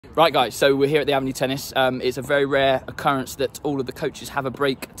Right, guys, so we're here at the Avenue Tennis. It's a very rare occurrence that all of the coaches have a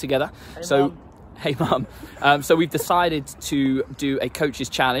break together. Hey, Mum. So we've decided to do a coaches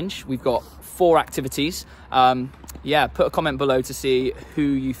challenge. We've got 4 activities. Yeah, put a comment below to see who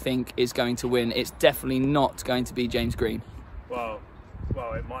you think is going to win. It's definitely not going to be James Green. Well,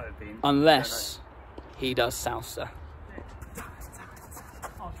 it might have been. Unless he does salsa.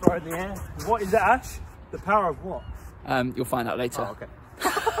 I'll throw it in the air. What is that, Ash? The power of what? You'll find out later. Oh, okay.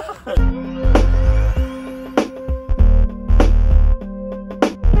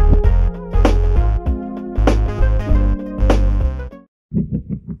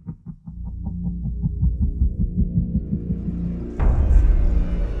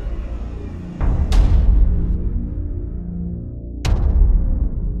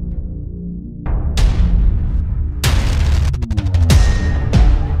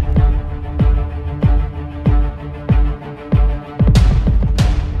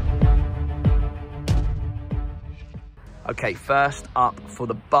 Okay, first up for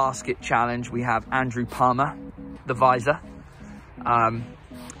the basket challenge, we have Andrew Palmer, the visor.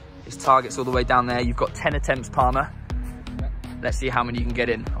 His target's all the way down there. You've got 10 attempts, Palmer. Let's see how many you can get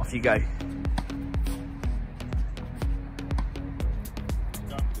in. Off you go.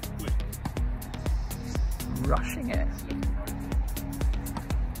 Rushing it.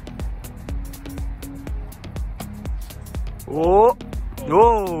 Oh,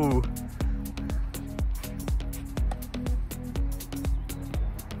 whoa.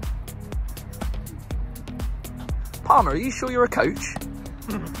 Palmer, are you sure you're a coach?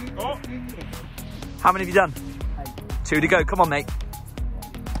 How many have you done? 2 to go. Come on, mate.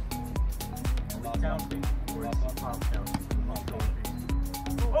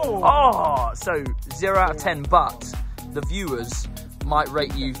 Oh, so 0 out of 10, but the viewers might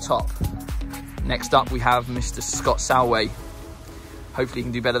rate you top. Next up, we have Mr. Scott Salway. Hopefully he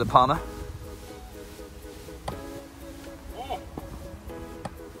can do better than Palmer.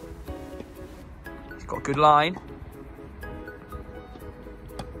 He's got a good line.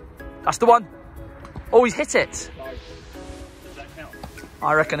 That's the one. Oh, he's hit it. Does that count?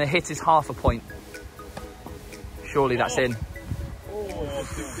 I reckon a hit is half a point. Surely that's in.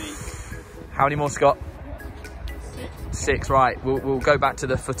 How many more, Scott? 6, right. We'll go back to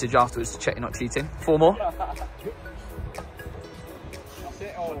the footage afterwards to check you're not cheating. 4 more. That's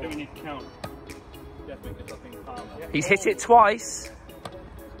it. Oh, do we need to count? He's hit it twice.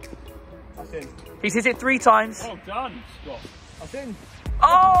 That's in. He's hit it 3 times. Well done, Scott. That's in.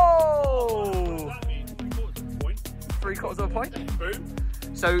 Oh! That means 3/4 of a point. 3/4 of a point? Boom.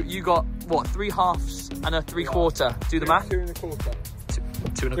 So you got, what, 3 halves and a 3/4. Do the math. 2 1/4.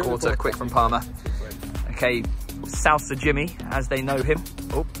 2 1/4, quick from Palmer. Okay, Salsa Jimmy, as they know him,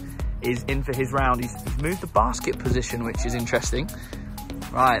 is in for his round. He's moved the basket position, which is interesting.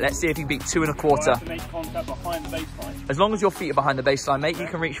 Right, let's see if he beat 2 1/4. I have to make contact behind the baseline. As long as your feet are behind the baseline, mate, you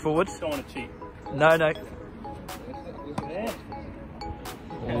can reach forward. Don't want to cheat. No, no.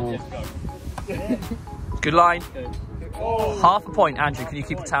 Okay, let's go. Good line. Oh. Half a point, Andrew. Can you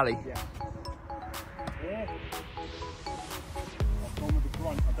keep a tally? Yeah. I've gone with the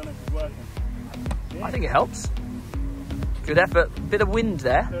grunt. I don't know if it's working. Yeah. I think it helps. Good effort. Bit of wind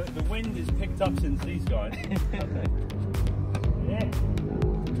there. The wind is picked up since these guys. Okay. Yeah.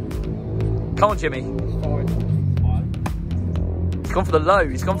 Come on, Jimmy. He's gone for the low.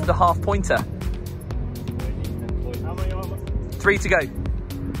 He's gone for the half pointer. How many are there? 3 to go.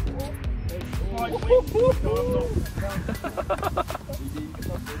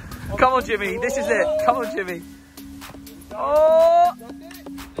 Come on, Jimmy. This is it. Come on, Jimmy. Oh!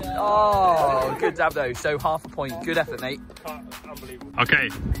 Oh, good dab though. So half a point. Good effort, mate. Unbelievable. Okay.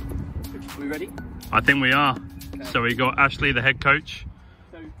 Are we ready? I think we are. Okay. So we got Ashley, the head coach.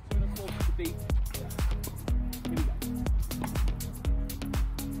 So 2 1/4 to beat.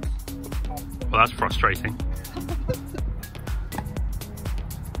 Well, that's frustrating.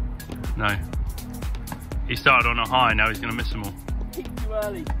 No. He started on a high, now he's going to miss them all. Peaked too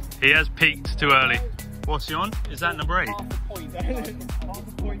early. He has peaked too early. What's he on? Is that number 8? Half a point. Half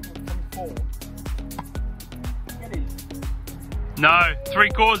a point from 4. Get in. No,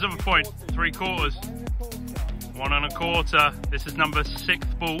 3/4 of a point. 3/4. 1 1/4. This is number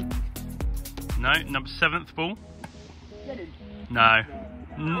 6th ball. No, number 7th ball. Get in. No.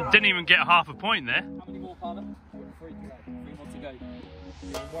 Didn't even get half a point there. How many more, Palmer? 3 to go. 3 more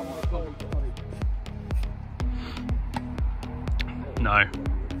to go. No.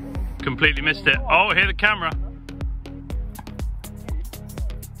 Completely missed it. Oh, hear the camera.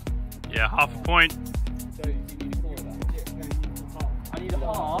 Yeah, half a point. So you need a quarter. I need a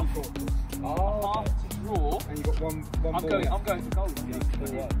half. A half to draw. And you've got one I'm going for gold.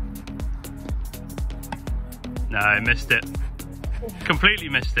 No, missed it. Completely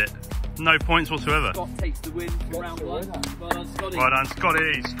missed it. No points whatsoever. Scott takes the win for round 1. Well done, Scotty. Well done,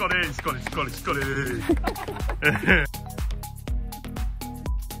 Scotty. Scotty.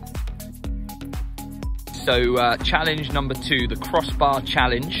 So challenge number 2, the crossbar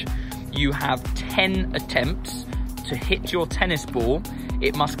challenge. You have 10 attempts to hit your tennis ball.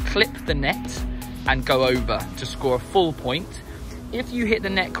 It must clip the net and go over to score a full point. If you hit the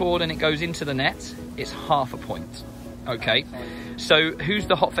net cord and it goes into the net, it's half a point. Okay, so who's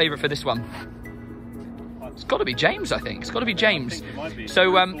the hot favourite for this one? It's got to be James, I think. It's got to be James.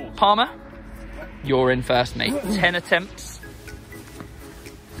 So Palmer, you're in first, mate. 10 attempts.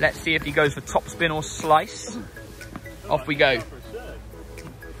 Let's see if he goes for top spin or slice. Off we go.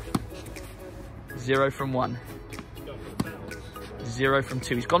 0 from 1. 0 from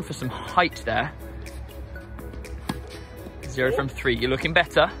 2. He's gone for some height there. 0 from 3. You're looking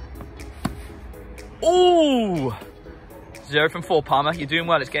better. Ooh! 0 from 4, Palmer. You're doing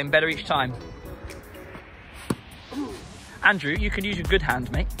well. It's getting better each time. Andrew, you can use your good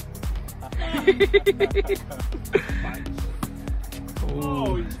hand, mate.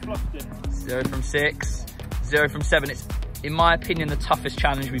 Oh, he's fluffed it. 0 from 6. 0 from 7. It's, in my opinion, the toughest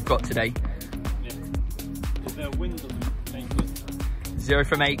challenge we've got today. Yeah. Is there a wind doesn't make it? 0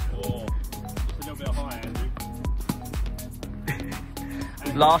 from 8. Oh, it's a little bit high, Andrew.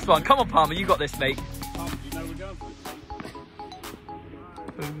 Last one. Come on, Palmer. You got this, mate. You know we're going for it.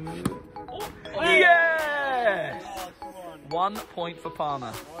 Yes! 1 point for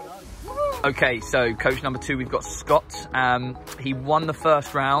Palmer. Okay, so coach number 2, we've got Scott. He won the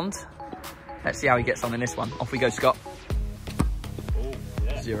first round. Let's see how he gets on in this one. Off we go, Scott.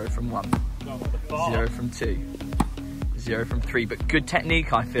 0 from 1. 0 from 2. 0 from 3. But good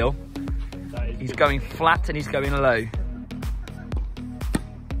technique, I feel. He's going flat and he's going low.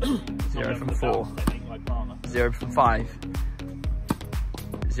 0 from 4. 0 from 5.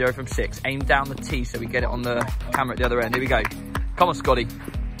 0 from 6. Aim down the tee so we get it on the camera at the other end. Here we go. Come on, Scotty.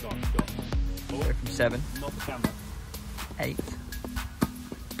 0 from 7. 8.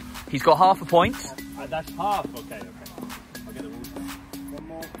 He's got half a point. That's half. Okay. I'll get the rules. One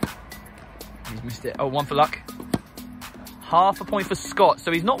more. He's missed it. Oh, 1 for luck. Half a point for Scott.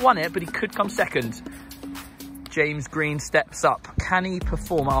 So he's not won it, but he could come second. James Green steps up. Can he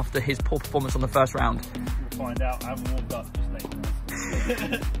perform after his poor performance on the first round? We'll find out. I haven't warmed up. Just later.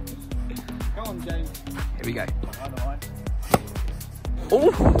 Come on, James. Here we go.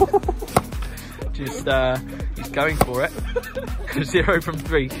 Oh! Just, he's going for it. 0 from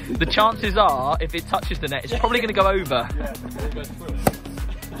 3. The chances are, if it touches the net, it's probably going to go over.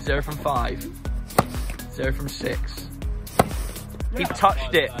 0 from 5. 0 from 6. He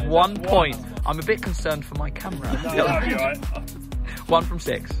touched it. 1 point. I'm a bit concerned for my camera. 1 from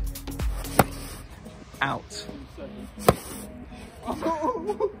 6. Out.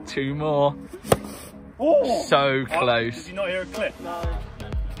 2 more. Oh. So close. Did you not hear a clip? No.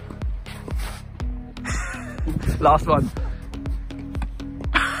 Last one.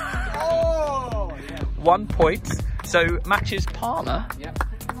 Oh, yeah. 1 point. So matches Palmer. Yep.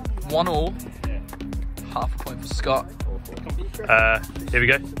 1 all. Half a point for Scott. Here we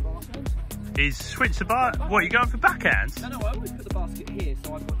go. He's switched the bar. What, are you going for backhands? No, I always put the basket here,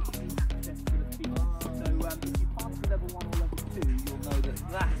 so I've got the same access to the feet. So if you pass to level 1 or level 2, you'll know that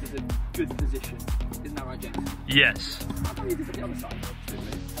that is a good position. Isn't that right, James? Yes. I believe it's the other side.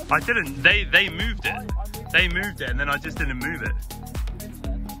 I didn't. They moved it. They moved it, and then I just didn't move it.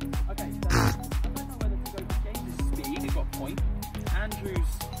 Okay, so I don't know whether to go for James's speed, it got a point.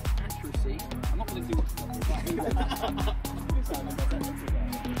 Andrew's accuracy. I'm not going to do what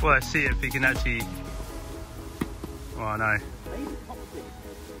Well, let's see if he can actually. Oh no.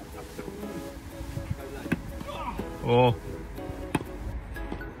 Oh.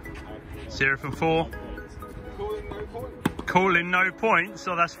 0 from 4. Calling no points,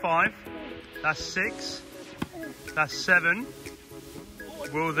 so that's 5. That's 6. That's 7.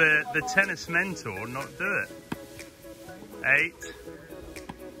 Will the tennis mentor not do it? 8.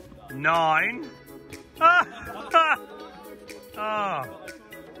 9. Ah!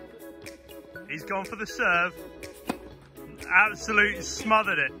 He's gone for the serve. Absolutely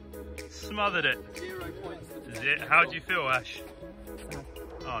smothered it. Smothered it. 0 points. How do you feel, Ash?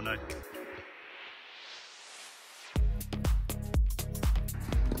 Oh no.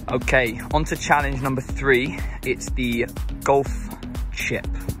 Okay, on to challenge number 3. It's the golf chip.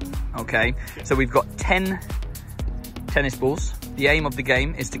 Okay, so we've got 10 tennis balls. The aim of the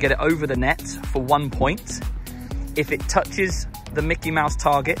game is to get it over the net for 1 point. If it touches the Mickey Mouse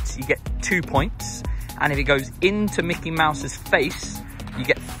target, you get 2 points. And if it goes into Mickey Mouse's face, you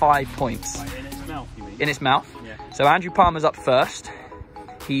get 5 points. In its mouth, you mean? In its mouth. Yeah. So Andrew Palmer's up first.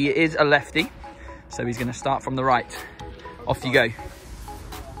 He is a lefty, so he's going to start from the right. Off you go.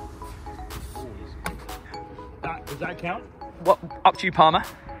 Does that count? What? Up to you, Palmer.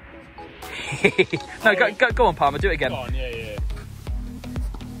 No, go on, Palmer. Do it again. Go on, yeah.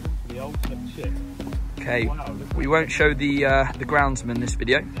 The ultimate chip. Okay. Wow, We won't show the groundsman this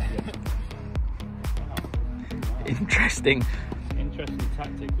video. Interesting. Interesting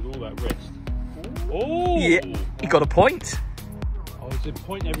tactic with all that wrist. Oh! Yeah, he got a point. Oh, it's a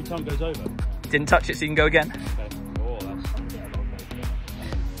point every time goes over. Didn't touch it, so you can go again. Okay. Oh,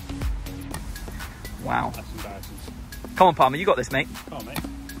 Wow. that's embarrassing. Come on, Palmer, you got this, mate. Come on, mate.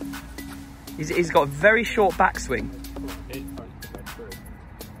 He's got a very short backswing. There you go.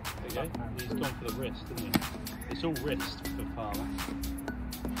 He's gone for the wrist, isn't he? It's all wrist for Palmer.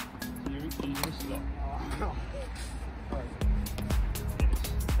 You use this a lot.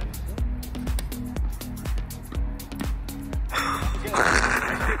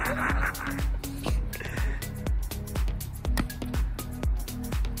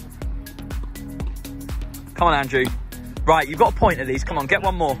 Come on, Andrew. Right, you've got a point at least. Come on, get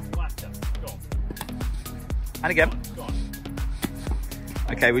one more. And again.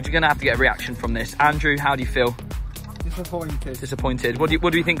 Okay, we're going to have to get a reaction from this. Andrew, how do you feel? Disappointed. Disappointed. What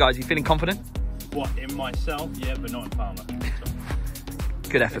do you think, guys? Are you feeling confident? What, in myself? Yeah, but not in Palmer.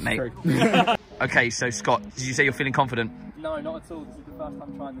 Good effort, mate. Okay, so Scott, did you say you're feeling confident? No, not at all. This is the first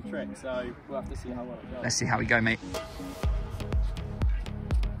time trying the trick, so we'll have to see how well it goes. Let's see how we go, mate.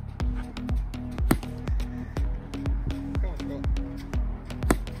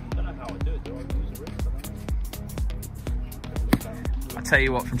 I tell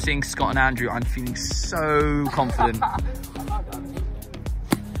you what, from seeing Scott and Andrew, I'm feeling so confident.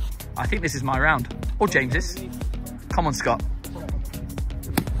 I think this is my round. Or James's. Come on, Scott.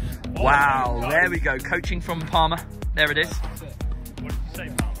 Wow, there we go. Coaching from Palmer. There it is. What did you say,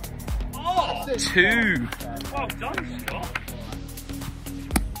 Palmer? Oh! 2. Well done, Scott.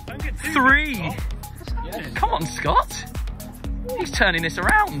 Don't get too 3. Yes. Come on, Scott. He's turning this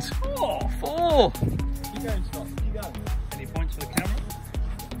around. 4. Keep going, Scott. Keep going. Any points for the camera?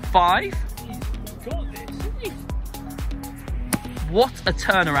 5. He's got this, isn't he? What a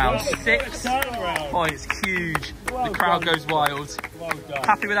turnaround. 6 Turnaround. points. Huge. Well The crowd done. goes wild. Well done.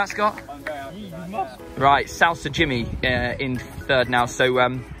 Happy with that, Scott? I'm very happy. You must. Right, Salsa Jimmy in third now. So,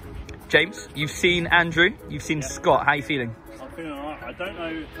 James, you've seen Andrew, you've seen Scott. How are you feeling? I'm feeling alright. I don't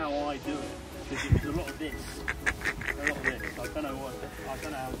know how I do it because it's a lot of this. A lot of this. I don't know how to do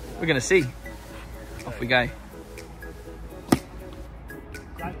it. We're going to see. Off we go.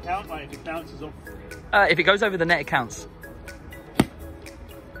 Don't count, mate. If it bounces off, If it goes over the net, it counts.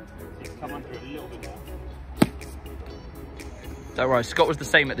 it's come under it a little bit now. Don't worry, Scott was the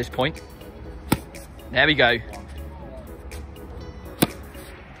same at this point. There we go.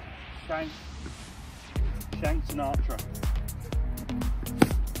 Shank Sinatra.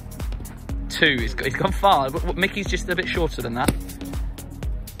 2. It's gone far. Mickey's just a bit shorter than that.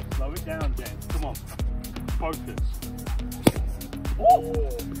 Slow it down, James. Come on. Focus.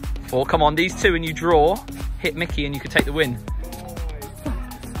 4. Come on, these 2 and you draw. Hit Mickey and you could take the win.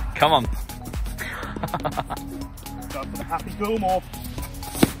 Come on. Go for the happy Gilbert.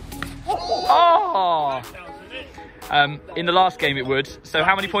 Oh! In the last game it would. So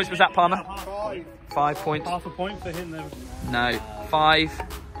how many points was that, Palmer? 5 points. Half a point for him there. No. 5,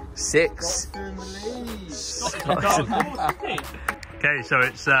 6. Okay, so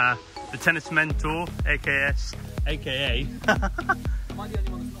it's the tennis mentor, aka. Am I the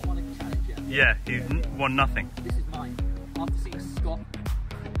only one that's not won a challenge yet? Yeah, he won nothing. This is mine. After seeing Scott.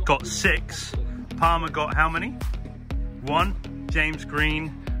 Got 6. Palmer got how many? 1. James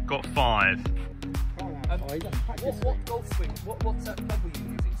Green got 5. What golf swing? What club were you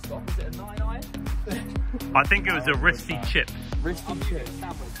using, Scott? Was it a 9-iron? I think it was a wristy chip. Wristy chip.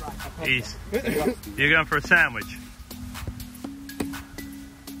 Sandwich, right. You're going for a sandwich.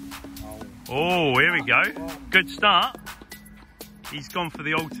 Oh, here we go. Good start. He's gone for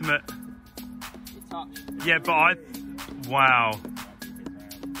the ultimate. Yeah, but wow.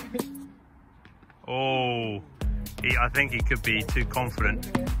 Oh, I think he could be too confident.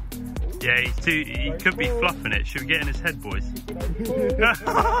 Yeah, he could be fluffing it. Should we get in his head, boys?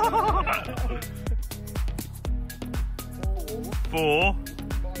 4.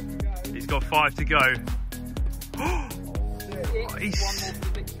 He's got 5 to go.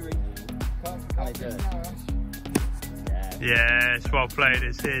 Yeah, it's well played.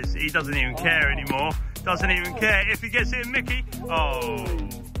 It's his. He doesn't even care anymore. Doesn't even care if he gets it in Mickey. Oh.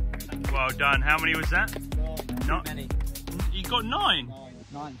 Well done. How many was that? Not many. You got 9?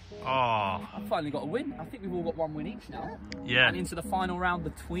 9. Oh. I've finally got a win. I think we've all got 1 win each now. Yeah. And into the final round,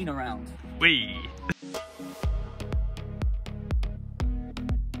 the tweener round. Wee.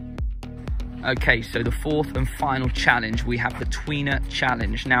 Okay, so the 4th and final challenge, we have the tweener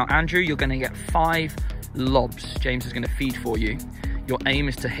challenge. Now, Andrew, you're going to get 5 lobs. James is going to feed for you. Your aim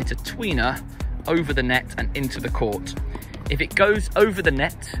is to hit a tweener over the net and into the court. If it goes over the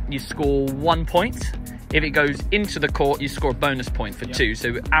net, you score 1 point. If it goes into the court, you score a bonus point for 2.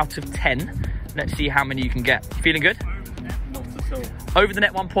 So out of 10, let's see how many you can get. Feeling good? Over the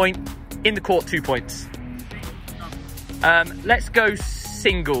net, 1 point. In the court, 2 points. Let's go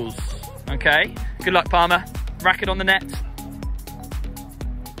singles. Okay, good luck, Palmer. Racket on the net.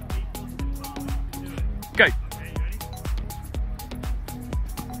 Go.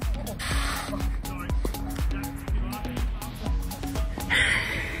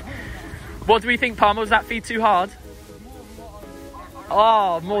 What do we think, Palmer? Was that feed too hard?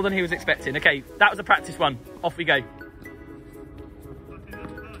 Oh, more than he was expecting. Okay, that was a practice one. Off we go.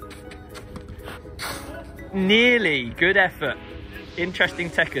 Nearly. Good effort. Interesting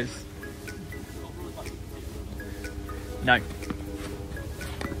techers. No.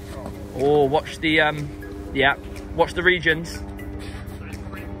 Oh, watch the, yeah, watch the regions.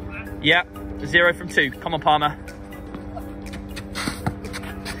 Yeah, 0 from 2. Come on, Palmer.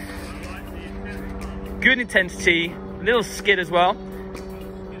 Good intensity, little skid as well.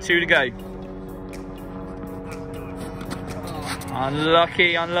 2 to go.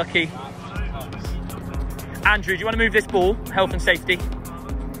 Unlucky, unlucky. Andrew, do you want to move this ball? Health and safety.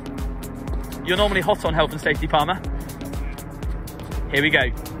 You're normally hot on health and safety, Palmer. Here we go.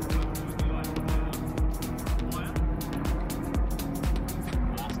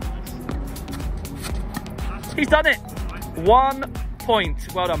 He's done it. 1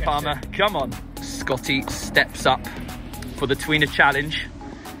 point. Well done, Palmer. Come on. Scotty steps up for the tweener challenge.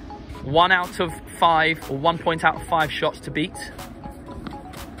 1 out of 5, or 1 point out of 5 shots to beat.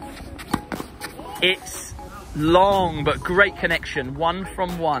 It's long, but great connection. 1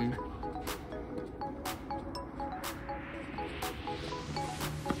 from 1.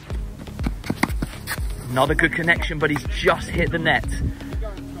 Not a good connection, but he's just hit the net.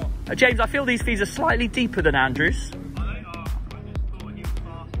 James, I feel these feeds are slightly deeper than Andrew's.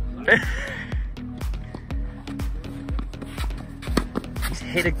 He's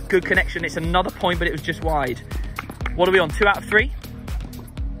hit a good connection. It's another point, but it was just wide. What are we on? 2 out of 3?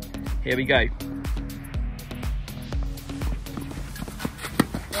 Here we go.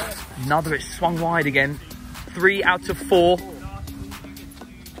 Another, it's swung wide again. 3 out of 4.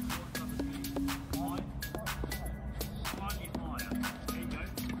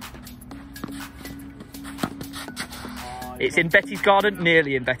 It's in Betty's garden,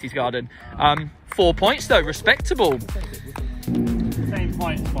 nearly in Betty's garden. 4 points though, respectable. Same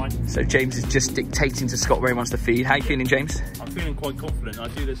point, it's fine. So James is just dictating to Scott where he wants to feed. How are you feeling, James? I'm feeling quite confident. I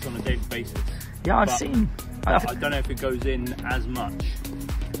do this on a daily basis. Yeah, I've seen. I don't know if it goes in as much.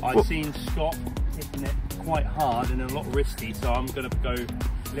 I've seen Scott hitting it quite hard and a lot risky, so I'm going to go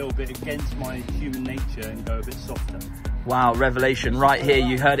a little bit against my human nature and go a bit softer. Wow, revelation right here.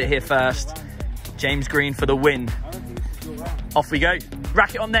 You heard it here first. James Green for the win. Off we go.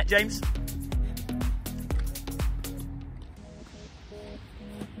 Racket on net, James.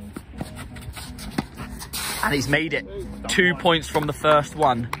 And he's made it. 2 points from the first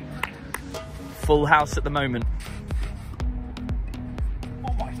one. Full house at the moment.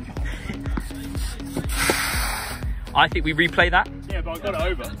 Oh my God. I think we replay that. Yeah, but I got it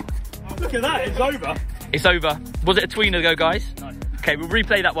over. Look at that, it's over. It's over. Was it a tweener though, guys? No. Okay, we'll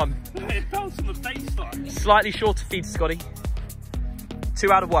replay that one. It bounced on the baseline. Slightly shorter feed, Scotty.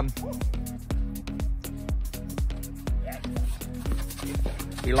 2 out of 1.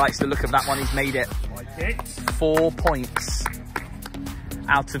 He likes the look of that one. He's made it. 4 points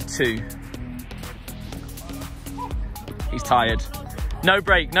out of 2. He's tired. No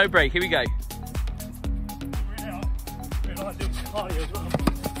break, no break. Here we go.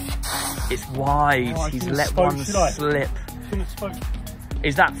 It's wide. Oh, he's let one slip.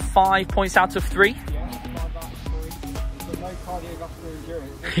 Is that 5 points out of 3?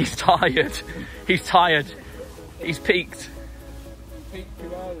 He's tired. He's tired. He's peaked.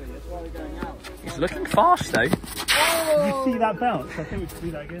 He's looking fast though. Oh! Did you see that bounce? I think we should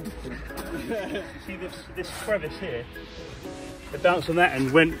do that again. See this crevice here? It bounced on that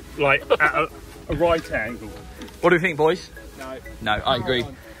and went like at a right angle. What do you think, boys? No. No, I agree.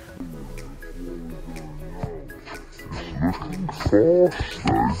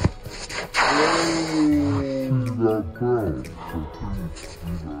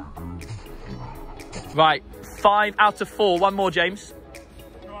 Right, 5 out of 4. One more, James.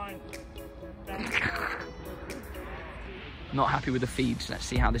 Not happy with the feeds. Let's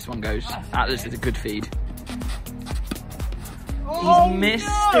see how this one goes. Atlas is a good feed. Oh, He's missed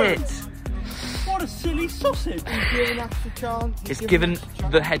no! it. What a silly sausage. He's given us a chance. It's given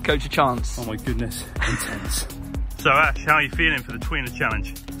the head coach a chance. Oh my goodness, intense. So Ash, how are you feeling for the Tweener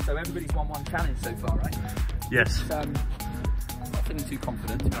challenge? So everybody's won one challenge so far, right? Yes. I'm not feeling too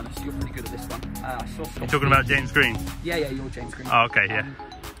confident, to be honest. You're pretty good at this one. I saw Scott's You're talking about James Green? Yeah, you're James Green. Oh, okay, yeah.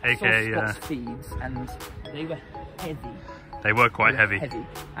 I AKA, saw Scott's feeds and they were heavy. They were quite heavy. So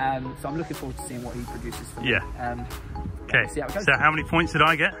I'm looking forward to seeing what he produces for me. Yeah. Okay, see how it goes. so how many points did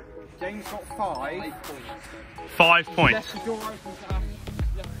I get? James got 5. 5 points. Left the door open for us.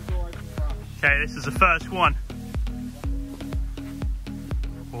 Left the door open for us. Okay, this is the first one.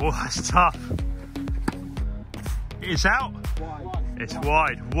 Oh, that's tough. It's out. Wide. It's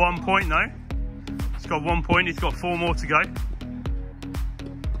wide. 1 point though. He's got 1 point. He's got 4 more to go.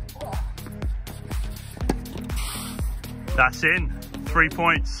 That's in. 3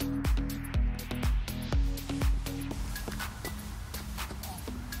 points.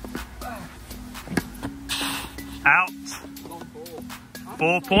 Out.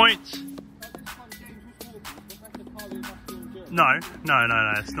 4 points. No,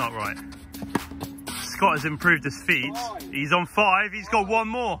 it's not right. Scott has improved his feet. He's on 5. He's got 1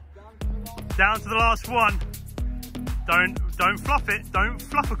 more. Down to the last one. Don't fluff it. Don't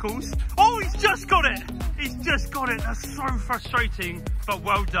fluffacles. Oh, he's just got it. He's just got it. That's so frustrating, but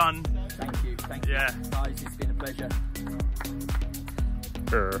well done. Thank you. Yeah. Guys, it's been a pleasure.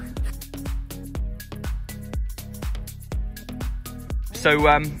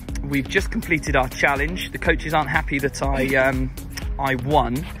 So we've just completed our challenge. The coaches aren't happy that I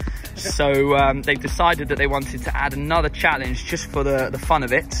won. So they've decided that they wanted to add another challenge just for the fun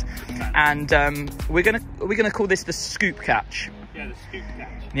of it. And we're gonna call this the scoop catch. Yeah, the scoop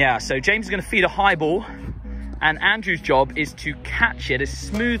catch. Yeah, so James is gonna feed a high ball and Andrew's job is to catch it as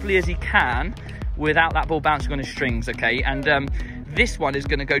smoothly as he can without that ball bouncing on his strings, okay? And this one is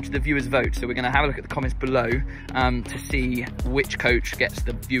going to go to the viewers' vote. So we're going to have a look at the comments below to see which coach gets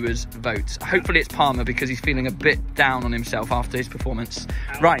the viewers' votes. Hopefully it's Palmer because he's feeling a bit down on himself after his performance.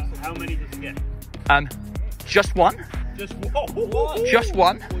 Right. How many did you get? Just one. Just one? Just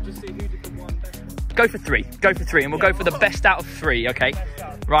one. We'll just see who did the one best. Go for 3. Go for 3 and we'll go for the best out of 3, okay?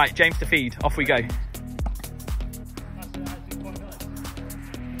 Right, James to feed. Off we go.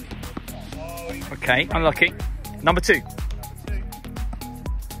 Okay, unlucky. Number 2.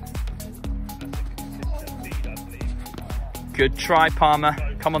 Good try, Palmer.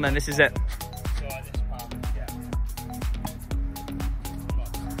 Come on then, this is it.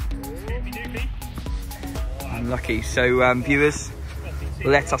 Unlucky. So viewers,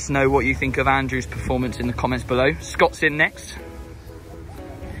 let us know what you think of Andrew's performance in the comments below. Scott's in next.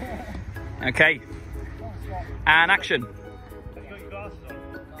 Okay. And action.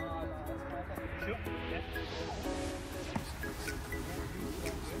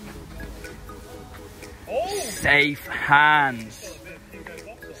 Safe hands.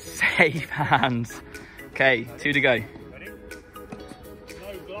 Safe hands. Okay, 2 to go.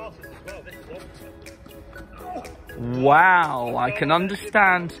 Wow, I can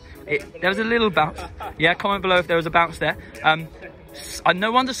understand it. There was a little bounce. Yeah, comment below if there was a bounce there.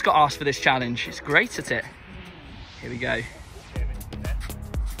 No wonder Scott asked for this challenge. It's great at it. Here we go.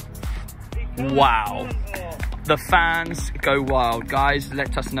 Wow. The fans go wild. Guys,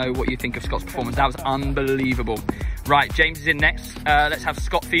 let us know what you think of Scott's performance. That was unbelievable. Right, James is in next. Let's have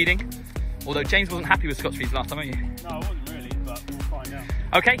Scott feeding. Although James wasn't happy with Scott's feeds last time, were you? No, I wasn't really, but we'll find out.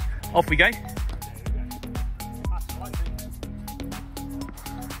 Okay, off we go.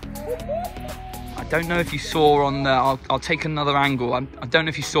 I don't know if you saw on the... I'll take another angle. I don't know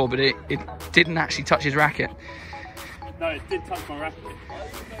if you saw, but it didn't actually touch his racket. No, it did touch my racket.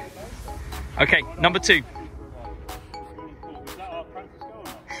 Okay, number 2. Was that our practice goal or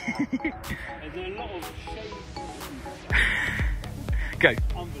not? There's a lot of shades. Go.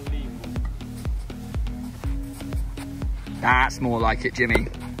 Unbelievable. That's more like it, Jimmy.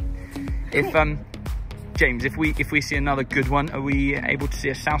 If James, if we see another good one, are we able to see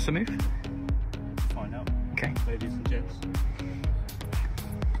a salsa move? Find out. Okay. Ladies and gents.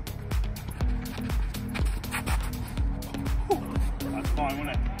 That's fine, wasn't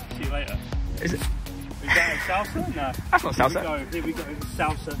it? See you later. Is it? Is that a salsa? No. That's not salsa. Here we go.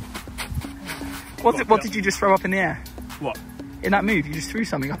 Salsa. What did you just throw up in the air? What? In that move, you just threw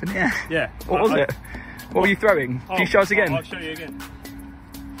something up in the air. Yeah. What was it? What were you throwing? Can you show us again? I'll show you again.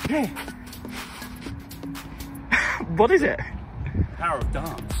 Yeah. What is it? Power of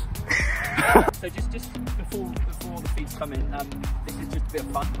dance. So just before the feeds come in, this is just a bit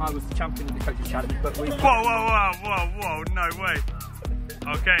of fun. I was the champion of the coaches challenge, but we. Whoa! No way.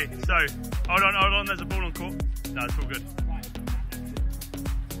 Okay, so hold on. There's a ball on court. No, it's all good.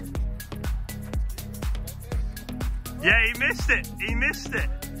 Yeah, he missed it.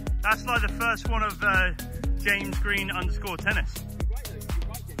 That's like the first one of James Green _ tennis.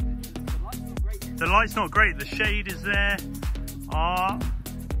 The light's not great. The shade is there.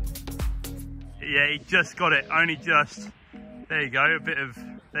 Yeah, he just got it. Only just. There you go.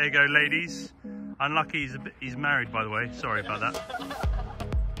 There you go, ladies. Unlucky. He's married, by the way. Sorry about that.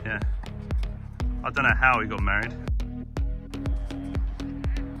 Yeah. I don't know how he got married.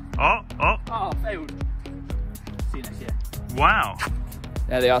 Oh, failed. See you next year. Wow.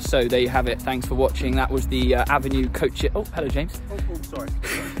 There they are. So there you have it. Thanks for watching. That was the Avenue Coach. Oh, hello, James. Oh, sorry.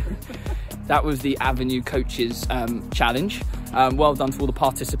 That was the Avenue Coaches Challenge. Well done to all the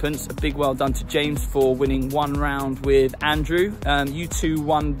participants. A big well done to James for winning 1 round with Andrew. You two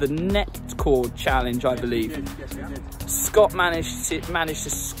won the net cord challenge, I believe. Yes, we did. Scott managed to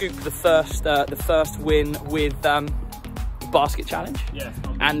scoop the first win with basket challenge. Yeah.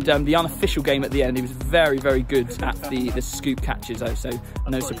 And the unofficial game at the end, he was very, very good at the scoop catches though, so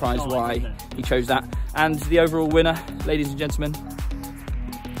no surprise why he chose that. And the overall winner, ladies and gentlemen,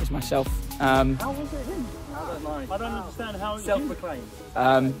 is myself. How was it him? I don't understand how it's self-proclaimed.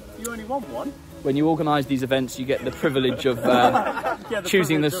 You only won one. When you organise these events, you get the privilege of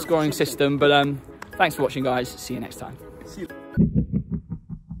choosing the scoring system. But thanks for watching, guys. See you next time.